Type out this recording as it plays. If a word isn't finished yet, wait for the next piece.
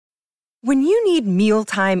When you need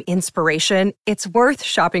mealtime inspiration, it's worth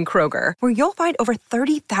shopping Kroger, where you'll find over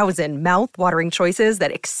 30,000 mouth-watering choices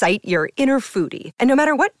that excite your inner foodie. And no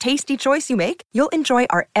matter what tasty choice you make, you'll enjoy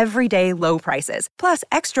our everyday low prices, plus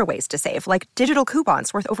extra ways to save, like digital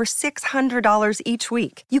coupons worth over $600 each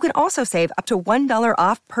week. You can also save up to $1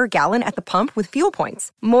 off per gallon at the pump with fuel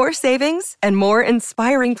points. More savings and more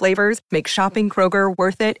inspiring flavors make shopping Kroger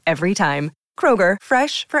worth it every time. Kroger,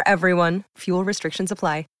 fresh for everyone. Fuel restrictions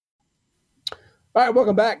apply. All right,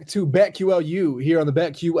 welcome back to BetQLU here on the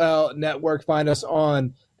BetQL Network. Find us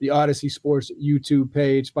on the Odyssey Sports YouTube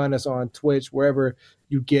page. Find us on Twitch, wherever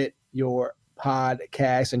you get your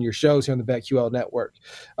podcasts and your shows here on the BetQL Network.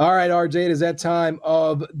 All right, RJ, it is that time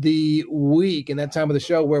of the week and that time of the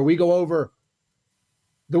show where we go over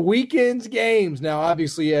the weekend's games. Now,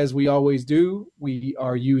 obviously, as we always do, we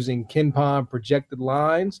are using KenPom projected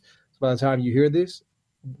lines. So by the time you hear this,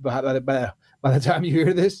 by the time you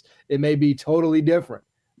hear this, it may be totally different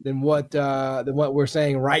than what we're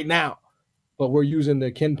saying right now. But we're using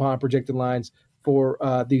the KenPom projected lines for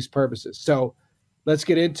these purposes. So let's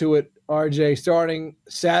get into it, RJ. Starting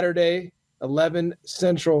Saturday, 11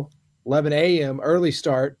 Central, 11 a.m., early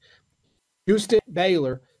start. Houston,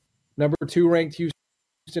 Baylor, number 2 ranked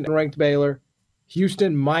Houston, ranked Baylor.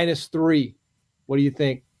 Houston -3. What do you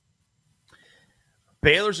think?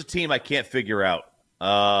 Baylor's a team I can't figure out.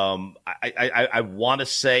 I want to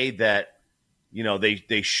say that,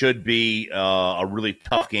 they should be a really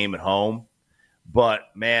tough game at home, but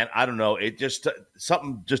man, I don't know. It just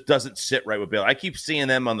something just doesn't sit right with Baylor. I keep seeing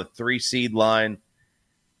them on the 3 seed line,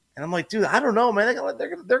 and I'm like, dude, I don't know, man.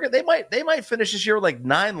 They might finish this year with like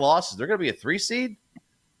 9 losses. They're going to be a 3 seed.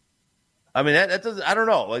 I mean, that doesn't. I don't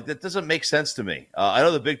know. Like that doesn't make sense to me. I know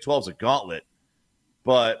the Big 12's a gauntlet,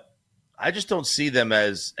 but I just don't see them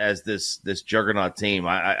as this juggernaut team.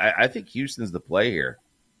 I think Houston's the play here.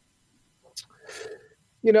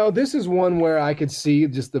 This is one where I could see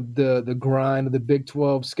just the grind of the Big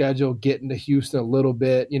 12 schedule getting to Houston a little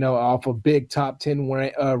bit, off a big top 10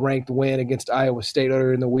 ranked win against Iowa State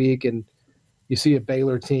earlier in the week. And you see a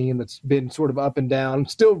Baylor team that's been sort of up and down,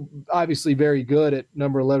 still obviously very good at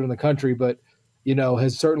number 11 in the country, but,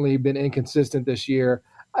 has certainly been inconsistent this year.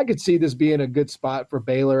 I could see this being a good spot for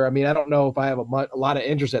Baylor. I mean, I don't know if I have a lot of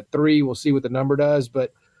interest at 3. We'll see what the number does,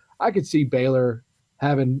 but I could see Baylor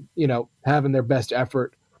having their best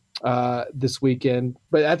effort this weekend.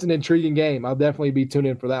 But that's an intriguing game. I'll definitely be tuned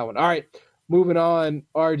in for that one. All right, moving on,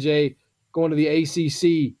 RJ, going to the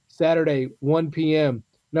ACC Saturday, 1 p.m.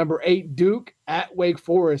 Number 8, Duke at Wake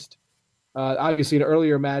Forest. Obviously, an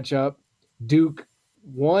earlier matchup. Duke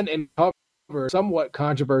won in cover, somewhat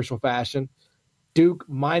controversial fashion. Duke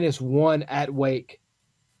 -1 at Wake.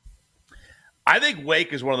 I think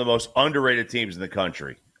Wake is one of the most underrated teams in the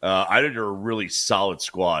country. I think they're a really solid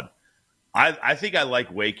squad. I think I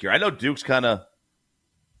like Wake here. I know Duke's kind of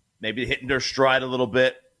maybe hitting their stride a little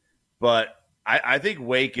bit, but I think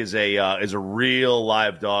Wake is a real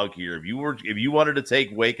live dog here. If you wanted to take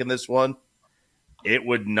Wake in this one, it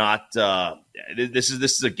would not. This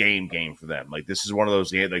is a game for them. Like this is one of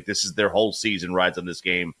those games. Like this is their whole season rides on this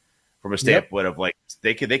game. From a standpoint of like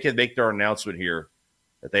they can make their announcement here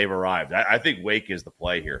that they've arrived. I think Wake is the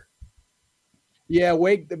play here. Yeah,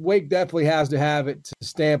 Wake definitely has to have it to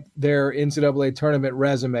stamp their NCAA tournament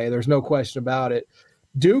resume. There's no question about it.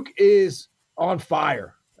 Duke is on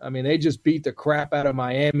fire. I mean, they just beat the crap out of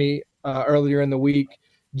Miami earlier in the week.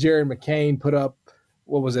 Jared McCain put up,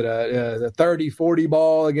 what was it, a 30-40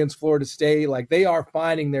 ball against Florida State. Like they are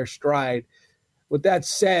finding their stride. With that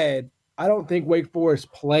said, I don't think Wake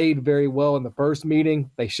Forest played very well in the first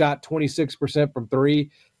meeting. They shot 26% from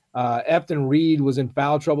 3. Efton Reed was in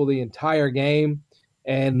foul trouble the entire game,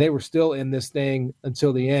 and they were still in this thing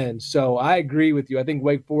until the end. So I agree with you. I think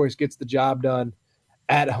Wake Forest gets the job done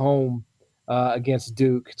at home against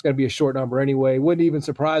Duke. It's going to be a short number anyway. Wouldn't even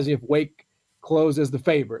surprise me if Wake closed as the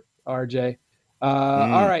favorite, RJ.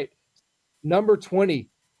 All right, number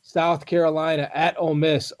 20, South Carolina at Ole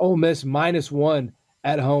Miss. Ole Miss -1.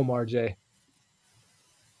 At home, RJ.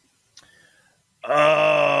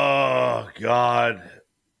 Oh God,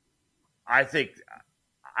 I think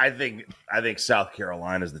South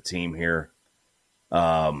Carolina is the team here.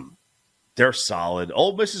 They're solid.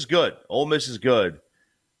 Ole Miss is good.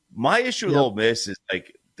 My issue with Ole Miss is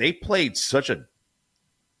like they played such a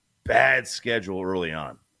bad schedule early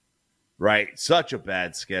on, right? Such a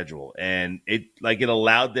bad schedule, and it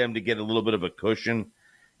allowed them to get a little bit of a cushion.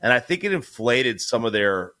 And I think it inflated some of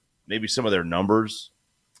their numbers.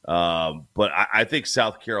 But I think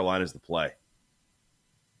South Carolina is the play.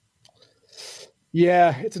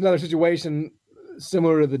 Yeah, it's another situation.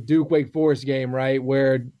 similar to the Duke Wake Forest game, right,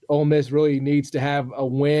 where Ole Miss really needs to have a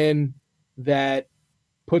win that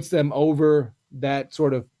puts them over that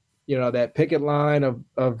sort of, that picket line of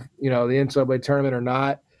the NCAA tournament or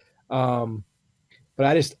not. But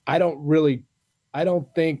I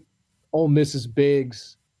don't think Ole Miss's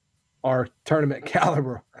bigs are tournament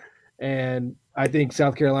caliber, and I think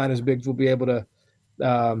South Carolina's bigs will be able to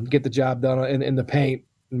get the job done in the paint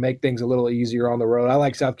and make things a little easier on the road. I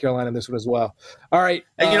like South Carolina in this one as well. All right.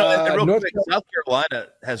 And, and real quick, South Carolina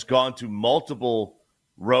has gone to multiple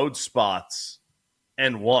road spots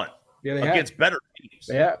and won against better teams.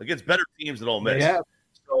 Against better teams than Ole Miss.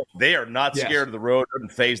 So they are not scared of the road. It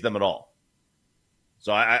doesn't faze them at all.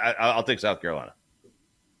 So I'll take South Carolina.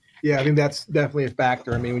 Yeah, I think that's definitely a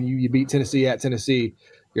factor. I mean, when you beat Tennessee at Tennessee,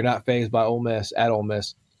 you're not fazed by Ole Miss at Ole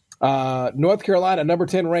Miss. North Carolina, number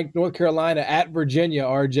 10 ranked North Carolina at Virginia,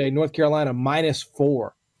 RJ. North Carolina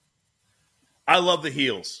 -4. I love the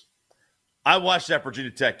Heels. I watched that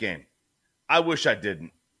Virginia Tech game. I wish I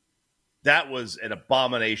didn't. That was an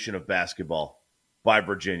abomination of basketball by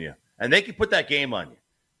Virginia. And they can put that game on you.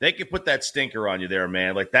 They can put that stinker on you there,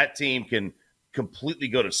 man. Like, that team can completely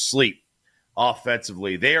go to sleep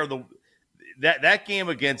offensively. They are that game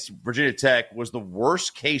against Virginia Tech was the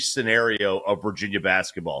worst case scenario of Virginia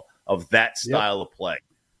basketball, of that style of play.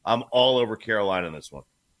 I'm all over Carolina in this one.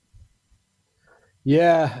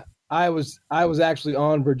 Yeah, I was actually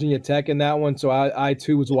on Virginia Tech in that one, so I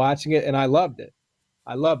too was watching it, and I loved it.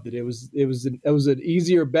 It was an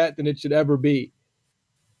easier bet than it should ever be.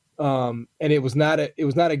 And it was not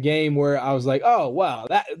a game where I was like, oh wow,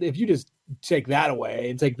 that if you just take that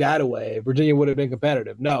away, Virginia would have been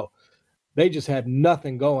competitive. No, they just had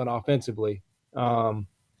nothing going offensively. And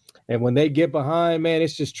when they get behind, man,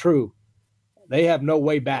 it's just true. They have no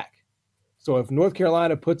way back. So if North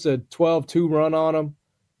Carolina puts a 12-2 run on them,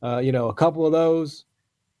 a couple of those,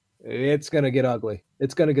 it's going to get ugly.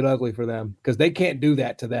 It's going to get ugly for them because they can't do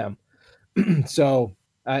that to them. So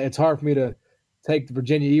it's hard for me to take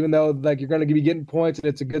Virginia, even though you're going to be getting points and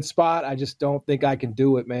it's a good spot. I just don't think I can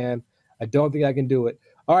do it, man. I don't think I can do it.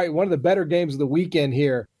 All right, one of the better games of the weekend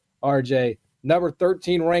here, RJ. Number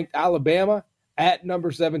 13 ranked Alabama at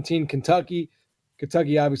number 17 Kentucky.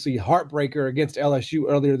 Kentucky obviously heartbreaker against LSU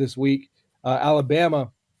earlier this week.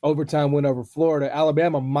 Alabama overtime win over Florida.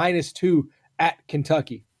 Alabama -2 at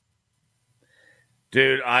Kentucky.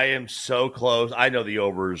 Dude, I am so close. I know the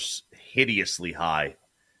over's hideously high.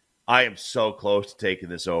 I am so close to taking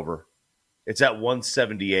this over. It's at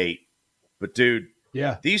 178. But, dude,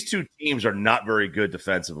 these two teams are not very good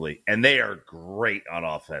defensively, and they are great on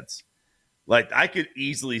offense. Like, I could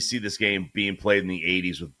easily see this game being played in the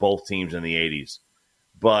 80s with both teams in the 80s.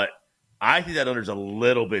 But I think that under's a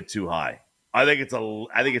little bit too high. I think it's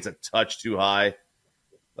a touch too high.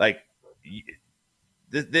 Like,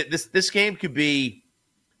 this game could be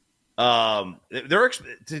to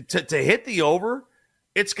hit the over,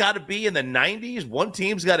 it's got to be in the 90s. One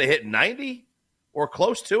team's got to hit 90 or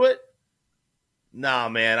close to it. Nah,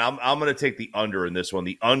 man, I'm going to take the under in this one.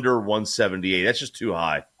 The under 178. That's just too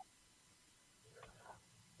high.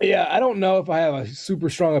 Yeah, I don't know if I have a super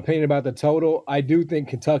strong opinion about the total. I do think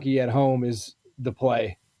Kentucky at home is the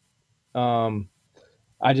play. I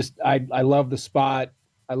love the spot.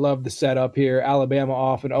 I love the setup here. Alabama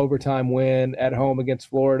off an overtime win at home against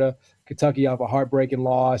Florida. Kentucky off a heartbreaking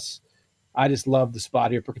loss. I just love the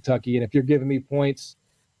spot here for Kentucky. And if you're giving me points,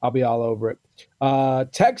 I'll be all over it.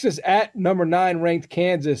 Texas at number 9 ranked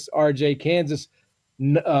Kansas. RJ, Kansas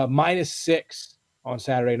 -6 on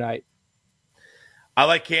Saturday night. I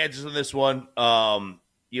like Kansas in this one.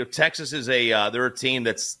 Texas is they're a team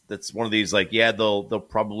that's one of these, like, they'll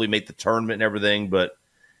probably make the tournament and everything, but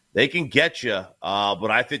they can get you.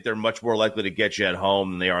 But I think they're much more likely to get you at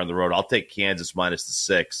home than they are on the road. I'll take Kansas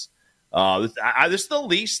 -6. This is the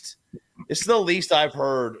least. This is the least I've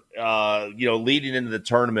heard. Leading into the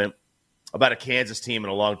tournament about a Kansas team in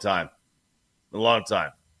a long time.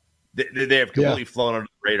 They have completely flown under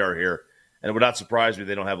the radar here, and it would not surprise me if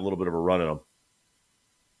they don't have a little bit of a run in them.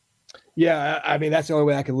 Yeah, I mean, that's the only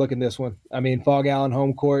way I can look in this one. I mean, Fog Allen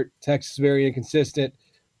home court, Texas very inconsistent.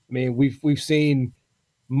 I mean, we've seen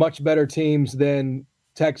much better teams than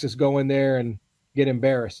Texas go in there and get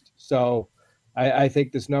embarrassed. So I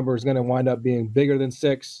think this number is going to wind up being bigger than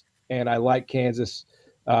 6, and I like Kansas,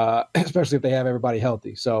 especially if they have everybody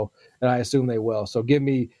healthy. So, and I assume they will. So give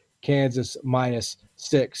me Kansas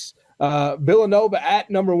 -6. Villanova at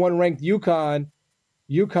number 1 ranked UConn.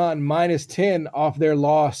 UConn -10 off their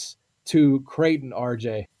loss to Creighton,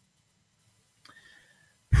 RJ.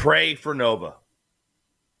 Pray for Nova.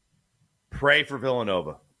 Pray for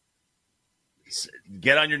Villanova.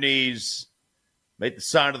 Get on your knees. make the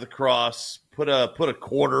sign of the cross, put a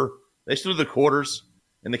quarter. They still do the quarters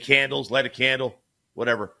and the candles, light a candle,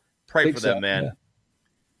 whatever. Pray for them, man. Yeah.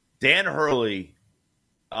 Dan Hurley,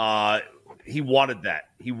 he wanted that.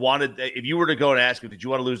 He wanted – if you were to go and ask him, did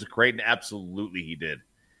you want to lose to Creighton? Absolutely he did.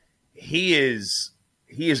 He is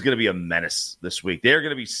going to be a menace this week. They're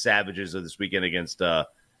going to be savages this weekend against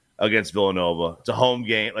Villanova. It's a home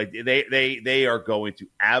game. Like they are going to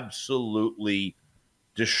absolutely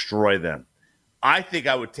destroy them. I think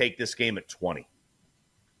I would take this game at 20.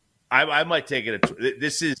 I might take it at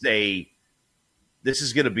 – this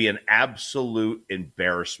is going to be an absolute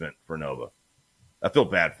embarrassment for Nova. I feel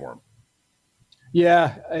bad for him.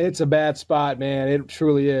 Yeah, it's a bad spot, man. It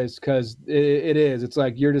truly is, because it is. It's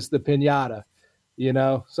like you're just the pinata, you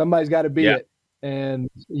know. Somebody's got to be it, and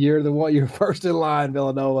you're the one. You're first in line,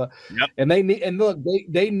 Villanova. Yep. And they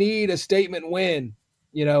need a statement win,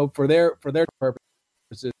 you know, for their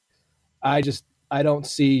purposes. I don't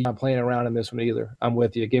see I'm playing around in this one either. I'm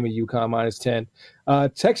with you. Give me UConn minus 10.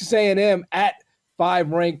 Texas A&M at 5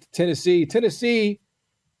 ranked Tennessee. Tennessee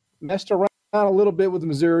messed around a little bit with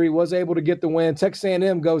Missouri, was able to get the win. Texas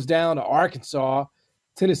A&M goes down to Arkansas.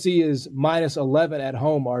 Tennessee is minus 11 at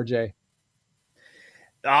home, RJ.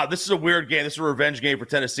 This is a weird game. This is a revenge game for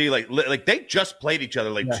Tennessee. Like they just played each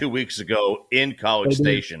other 2 weeks ago in College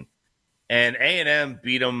Station. And A&M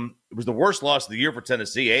beat them. It was the worst loss of the year for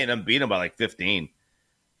Tennessee. A&M beat them by 15.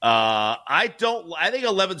 I think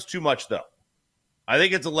 11's too much, though. I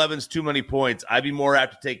think 11's too many points. I'd be more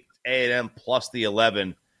apt to take A&M plus the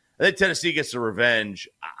 11. I think Tennessee gets the revenge.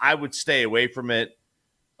 I would stay away from it.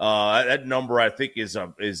 That number, I think, it's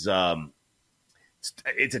a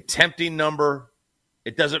tempting number.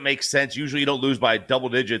 It doesn't make sense. Usually you don't lose by double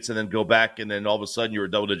digits and then go back, and then all of a sudden you're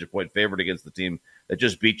a double-digit point favorite against the team that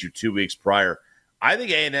just beat you 2 weeks prior. I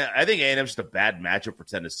think A&M's just a bad matchup for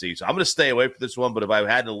Tennessee. So I'm going to stay away from this one, but if I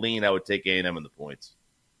had to lean, I would take A&M in the points.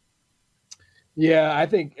 Yeah, I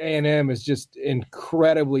think A&M is just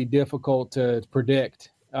incredibly difficult to predict.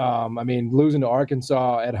 I mean, losing to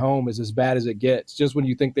Arkansas at home is as bad as it gets. Just when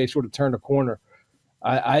you think they sort of turn a corner,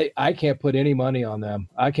 I can't put any money on them.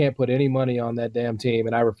 I can't put any money on that damn team,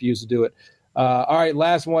 and I refuse to do it. All right,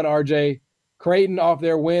 last one, RJ. Creighton off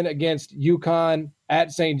their win against UConn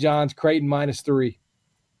at St. John's. Creighton minus 3.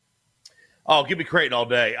 Oh, give me Creighton all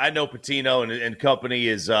day. I know Pitino and company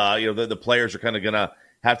is, the players are kind of going to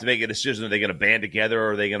have to make a decision. Are they going to band together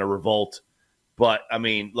or are they going to revolt? But, I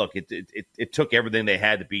mean, look, it took everything they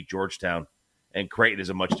had to beat Georgetown, and Creighton is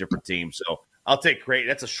a much different team. So I'll take Creighton.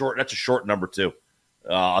 That's a short number, too.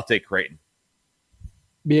 I'll take Creighton.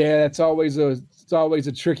 Yeah, it's always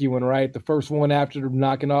a tricky one, right? The first one after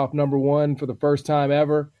knocking off number 1 for the first time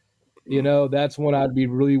ever, that's one I'd be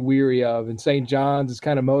really weary of. And St. John's is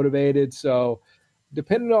kind of motivated. So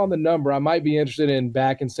depending on the number, I might be interested in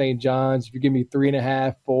backing St. John's. If you give me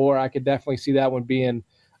 3.5, 4, I could definitely see that one being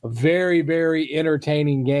a very, very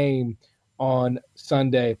entertaining game on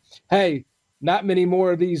Sunday. Hey, not many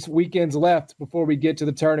more of these weekends left before we get to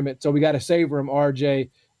the tournament. So we got to savor them, RJ.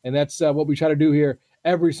 And that's what we try to do here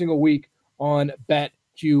every single week on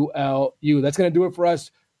BetQLU. That's going to do it for us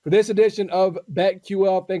for this edition of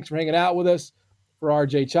BetQL. Thanks for hanging out with us. For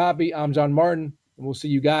RJ Choppy, I'm John Martin, and we'll see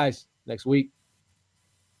you guys next week.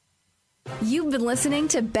 You've been listening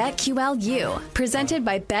to BetQLU, presented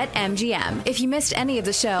by BetMGM. If you missed any of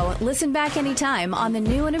the show, listen back anytime on the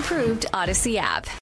new and improved Odyssey app.